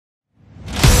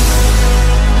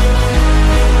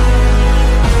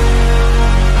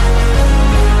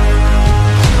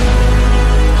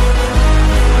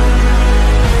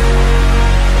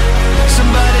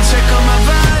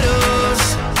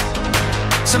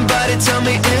Somebody tell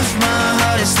me if my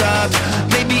heart has stopped.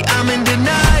 Maybe I'm in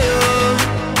denial,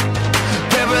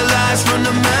 paralyzed from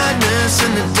the madness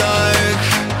in the dark.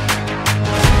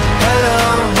 Hello,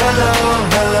 hello,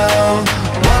 hello,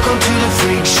 welcome to the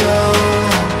freak show.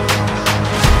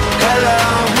 Hello,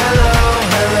 hello,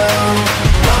 hello,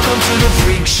 welcome to the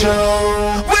freak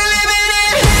show. We're living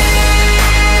in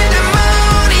Pandemonium.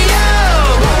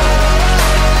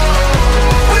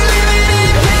 We're living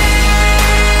in Pandemonium.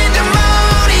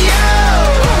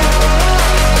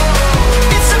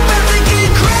 It's about to get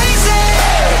crazy,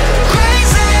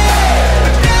 crazy,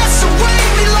 but that's the way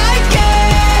we like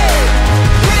it.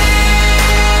 Pandemonium.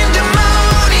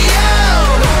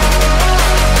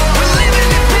 We're living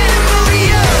in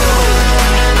Pandemonium.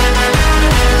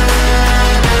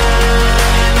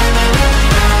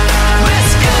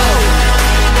 Let's go.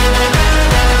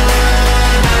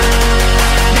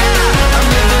 Yeah, I'm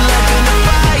living like on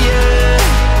fire.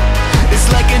 It's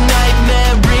like a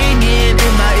nightmare ringing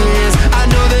in my ears. I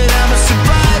know that I'm a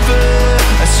survivor,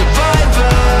 a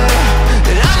survivor.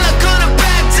 And I'm not gonna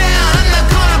back down, I'm not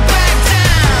gonna back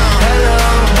down. Hello,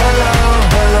 hello,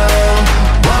 hello,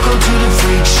 welcome to the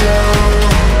freak show.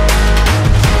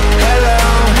 Hello,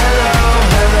 hello,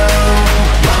 hello,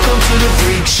 welcome to the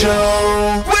freak show.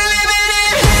 We're living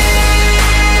in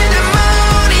Pandemonium.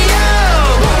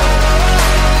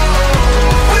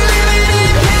 We're living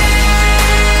in Pandemonium.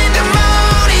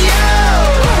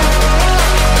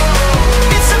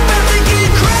 It's about to get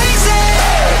crazy,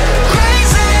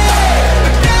 crazy,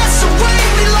 but that's the way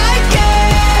we like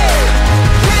it.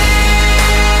 Pandemonium.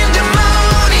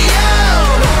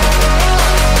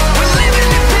 We're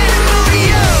living in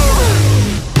Pandemonium.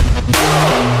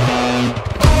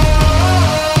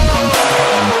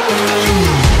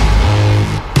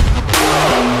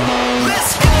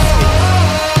 Let's go.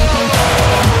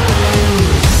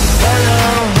 Hello,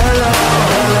 hello,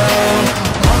 hello,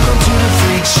 welcome to the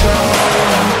freak show.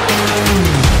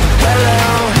 Hello,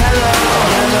 hello,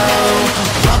 hello,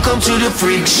 welcome to the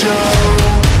freak show.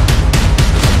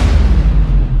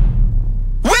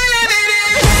 We're living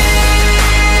in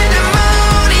Pandemonium.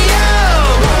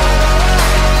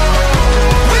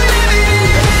 We're living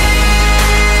in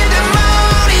Pandemonium.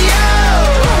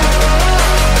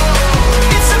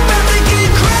 It's about to get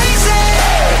crazy,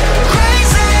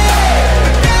 crazy,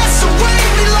 but that's the way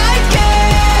we like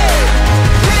it.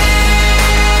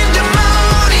 Pandemonium.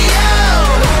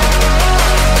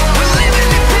 We're living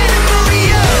in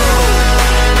Pandemonium.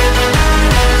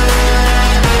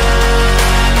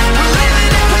 We're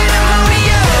living in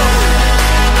Pandemonium.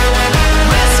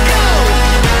 Let's go.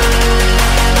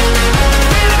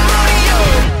 Pandemonium.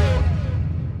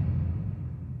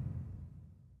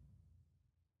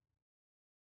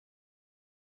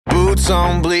 Boots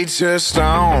on bleachers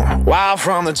stone, wild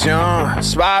from the jump.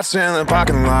 Spots in the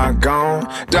parking lot gone.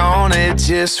 Don't it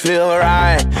just feel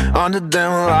right under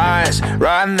them lights,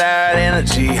 riding that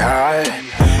energy high?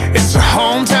 It's a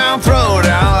hometown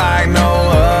throwdown like no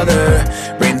other.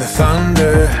 Bring the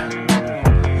thunder,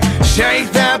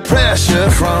 shake that pressure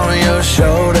from your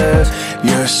shoulders.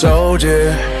 You're a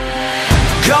soldier.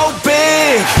 Go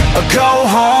big or go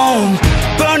home.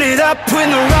 Burn it up when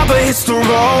the rubber hits the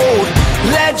road.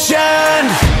 Legend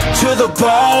to the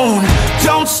bone.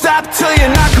 Don't stop till you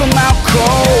knock 'em out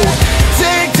cold.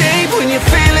 Dig deep when you're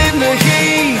feeling the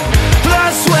heat.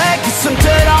 Blood, sweat, get some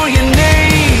dirt on your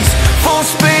knees. Full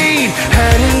speed,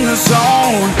 head in the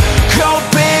zone. Go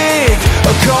big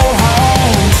or go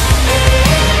home.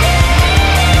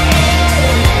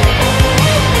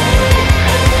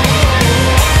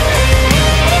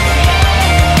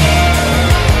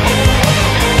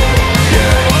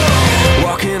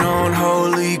 Walking on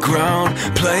holy ground,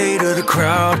 play to the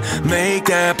crowd, make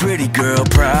that pretty girl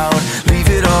proud. Leave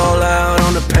it all out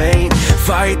on the paint,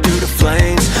 fight through the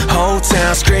flames, whole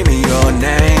town screaming your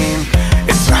name.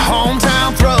 It's a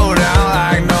hometown throwdown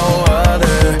like no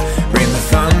other. Bring the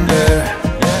thunder,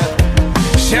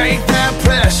 shake that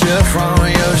pressure from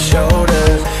your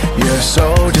shoulders. You're a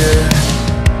soldier.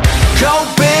 Go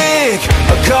big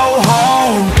or go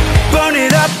home. Burn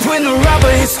it up when the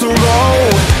rubber hits the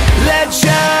road.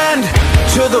 Legend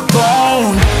to the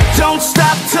bone. Don't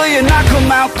stop till you knock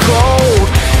 'em out cold.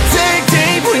 Dig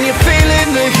deep when you're feeling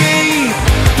the heat.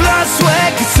 Blood,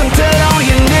 sweat, get some dirt on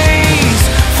your knees.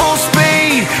 Full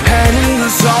speed, head in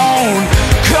the zone.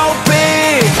 Go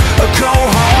big or go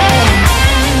home.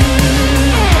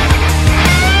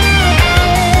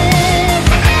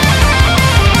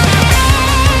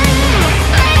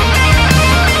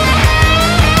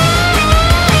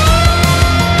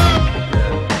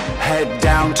 Head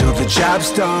down till the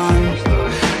job's done.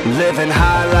 Living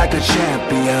high like a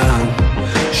champion.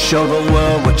 Show the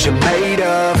world what you're made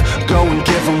of. Go and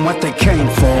give them what they came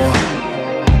for.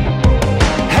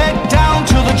 Head down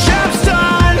till the job's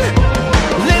done.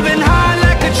 Living high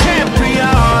like a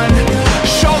champion.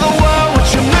 Show the world what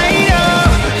you're made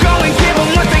of. Go and give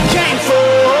them what they came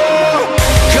for.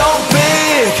 Go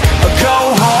big or go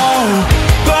home.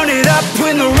 Burn it up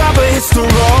when the rubber hits the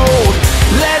road.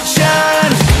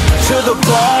 Legend to the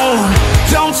bone.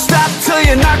 Don't stop till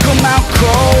you knock them out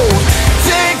cold.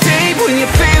 Dig deep when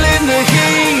you're feeling the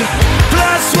heat.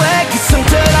 Blood, sweat, get some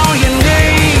dirt on your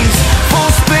knees.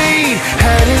 Full speed,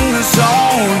 head in the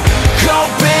zone. Go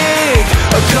big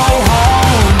or go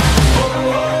home.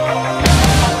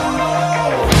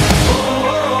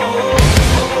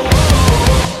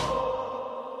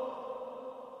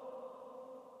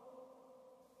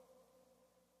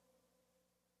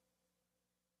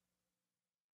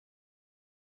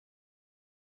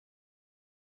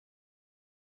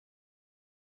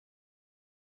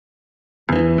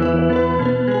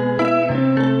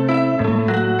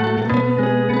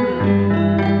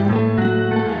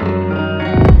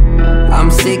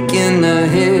 Sick in the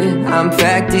head, I'm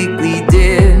practically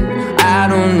dead. I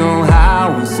don't know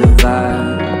how I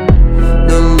survive.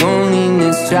 The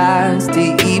loneliness tries to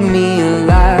eat me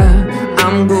alive.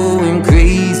 I'm going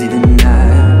crazy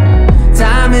tonight.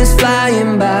 Time is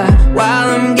flying by while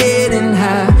I'm getting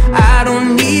high. I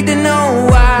don't need to know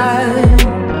why.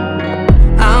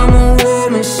 I'm a war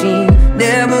machine,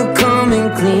 never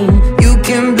coming clean. You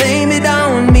can blame it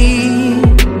on me.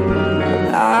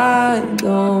 I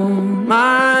don't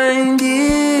mind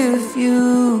if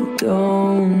you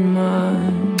don't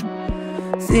mind.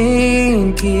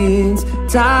 Think it's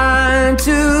time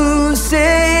to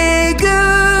say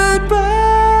goodbye.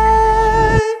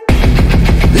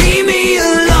 Leave me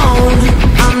alone.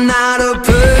 I'm not a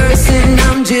person,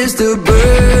 I'm just a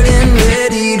burden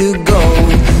ready to go.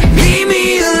 Leave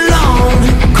me alone.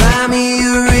 Cry me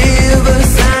a river,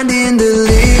 signed and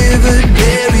delivered,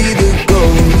 bury the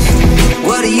ghost.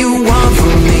 What do you want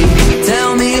from me?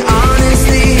 Tell me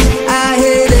honestly. I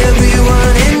hate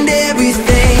everyone and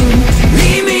everything.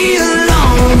 Leave me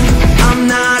alone. I'm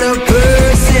not a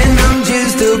person, I'm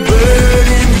just a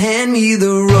burden. Hand me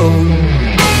the road.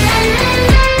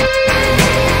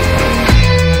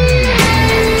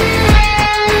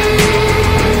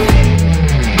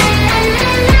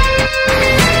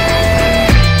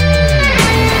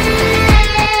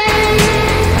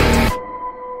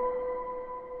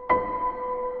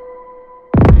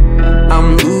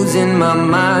 I'm losing my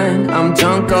mind, I'm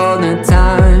drunk all the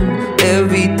time.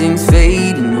 Everything's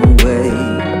fading away.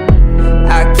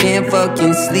 I can't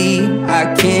fucking sleep,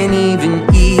 I can't even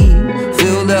eat.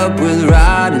 Filled up with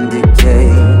rot and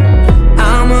decay.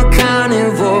 I'm a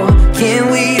carnivore, can't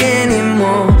wait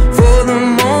anymore for the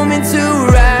moment to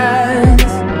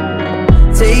rise.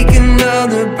 Take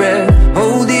another breath,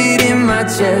 hold it in my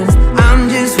chest. I'm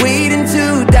just waiting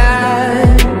to die.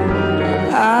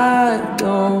 I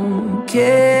don't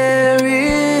care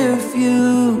if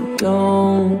you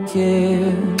don't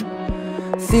care.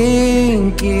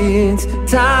 Think it's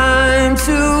time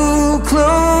to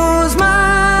close my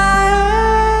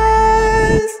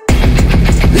eyes.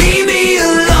 Leave me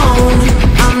alone.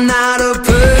 I'm not a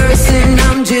person,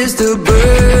 I'm just a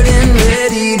burden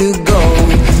ready to go.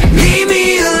 Leave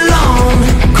me alone.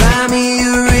 Cry me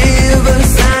a river,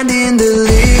 signed and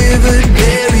delivered,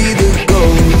 bury the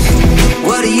ghost.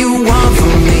 What do you want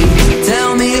from me?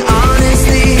 Tell me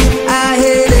honestly. I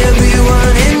hate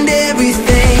everyone and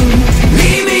everything.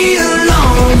 Leave me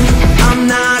alone. I'm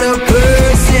not a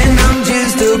person, I'm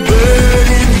just a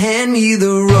burden. Hand me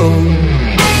the road.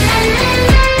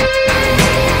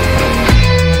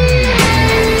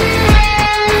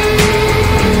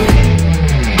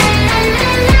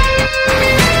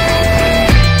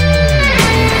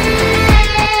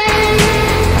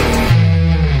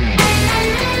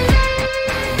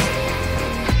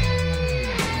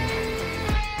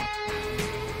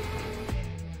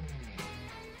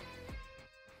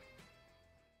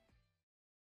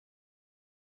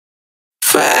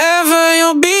 Forever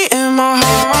you'll be in my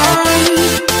heart.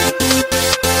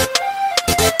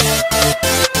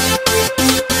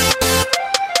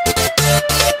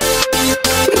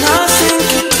 Nothing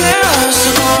can tear us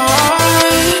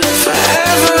apart.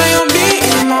 Forever you'll be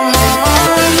in my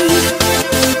heart.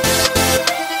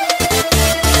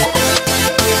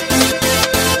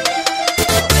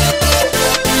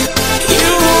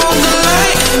 You hold the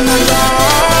light in the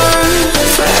dark.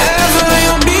 Forever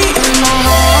you'll be in my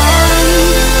heart.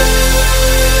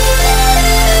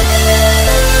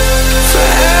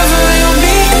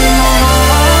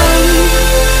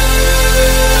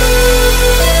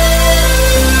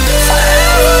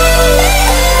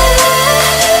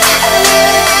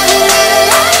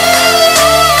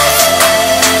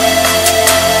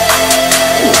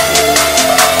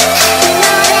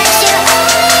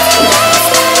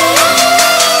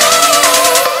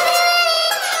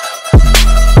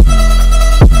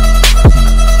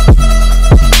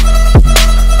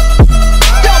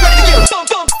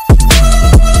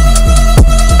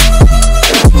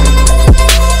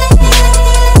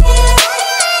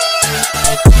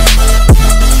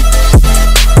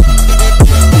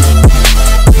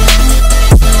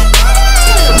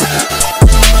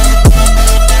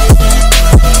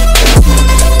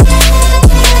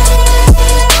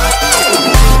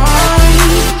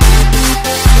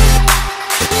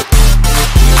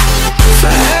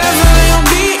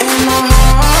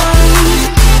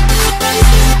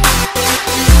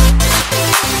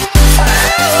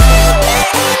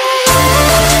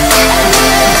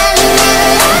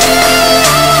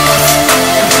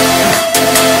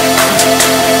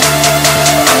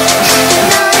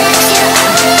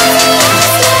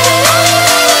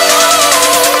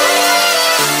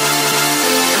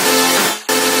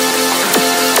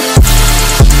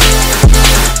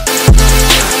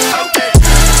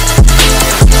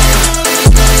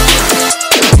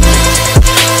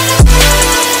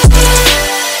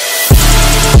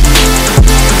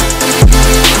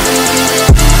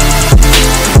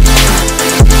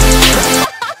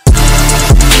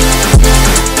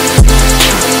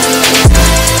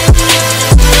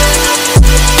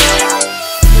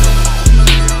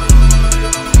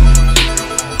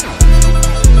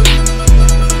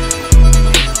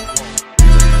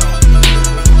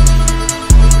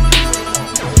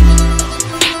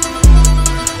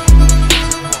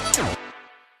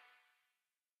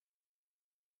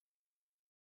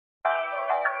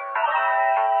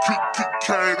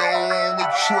 Kato on the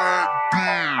track,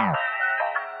 beat.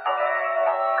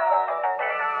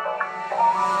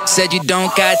 Said you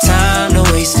don't got time to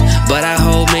waste, but I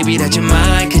hope maybe that your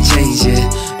mind can change it.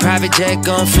 Private jet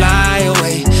gon' fly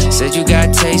away. Said you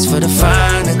got taste for the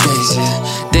finer days,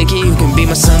 yeah. Thinking you can be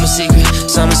my summer secret,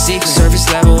 summer secret. Surface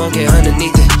level won't get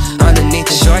underneath it, underneath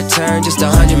it. Short turn, just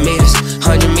 100 meters,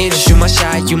 100 meters. Shoot my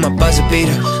shot, you my buzzer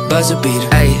beater, buzzer beater.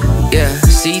 Ayy, yeah.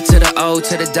 C to the O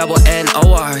to the double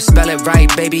N-O-R. Spell it right,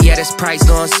 baby, yeah, this price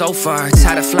going so far.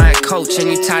 Tired of flying coach and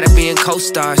you tired of being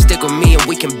co-star. Stick with me and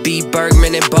we can be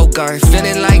Bergman and Bogart.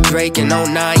 Feeling like Drake in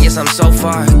 09, yes, I'm so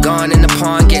far gone in the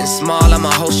pond, getting small, I'm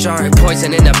a whole shark.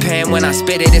 Poison in the pan, when I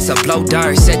spit it, it's a blow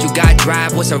dart. Said you got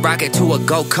drive, what's a rocket to a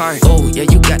go-kart? Oh, yeah,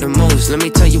 you got the moves, let me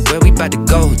tell you where we about to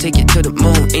go. Take it to the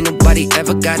moon, ain't nobody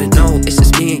ever gotta know. It's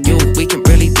just me and you, we can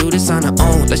really do this on our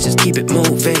own. Let's just keep it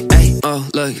moving, ayy. Oh,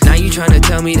 look, now you tryna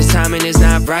tell me this timing is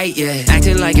not right, yeah.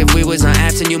 Acting like if we was on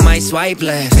apps and you might swipe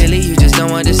left. Really, you just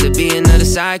don't want this to be another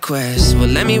side quest. Well,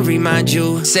 let me remind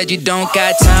you, said you don't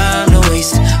got time to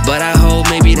waste, but I hope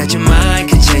maybe that your mind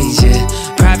can change it.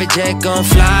 Private jet gon'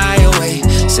 fly away.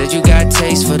 Said you got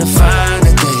taste for the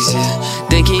finer days, yeah.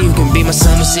 Thinking you can be my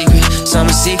summer secret,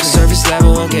 summer secret. Surface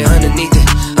level won't get underneath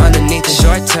it, underneath it.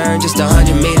 Short turn, just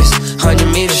 100 meters, 100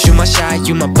 meters. Shoot my shot,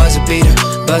 you my buzzer beater,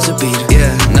 buzzer beater.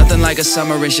 Yeah, nothing like a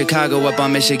summer in Chicago up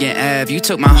on Michigan Ave. You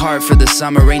took my heart for the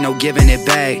summer, ain't no giving it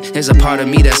back. There's a part of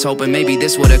me that's hoping maybe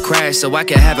this would've crashed, so I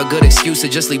could have a good excuse to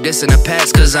just leave this in the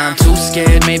past. Cause I'm too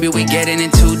scared, maybe we getting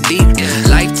in too deep.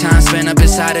 Lifetime spent up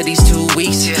inside of these 2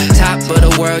 weeks. Top of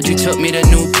the world, you took me to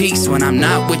new peaks. When I'm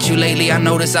not with you lately, I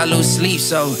notice I lose sleep.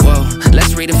 So, whoa,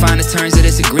 let's redefine the terms of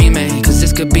this agreement. Cause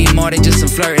this could be more than just some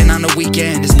flirting on the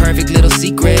weekend. This perfect little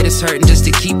secret is hurting just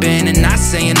to keep in. And not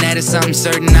saying that it's something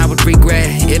certain I would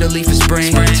regret. Italy for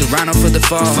spring, Toronto for the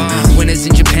fall. Winters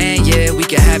in Japan, yeah, we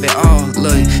can have it all.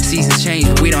 Look, seasons change,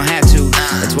 but we don't have to.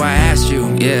 That's why I asked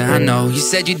you, yeah, I know. You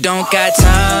said you don't got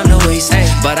time to waste,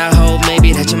 but I hope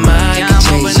maybe that your mind can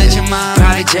change it.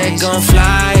 Private jet gon'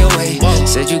 fly away.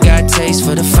 Said you got taste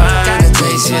for the finer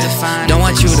days, yeah. Don't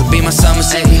want you to be my summer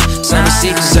secret, summer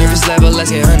secret. Surface level,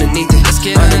 let's get underneath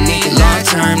it, underneath it. Long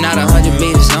term, not 100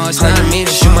 meters, 100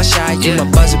 meters. Shoot my shot, you my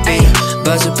buzzer beater,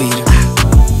 buzzer beater.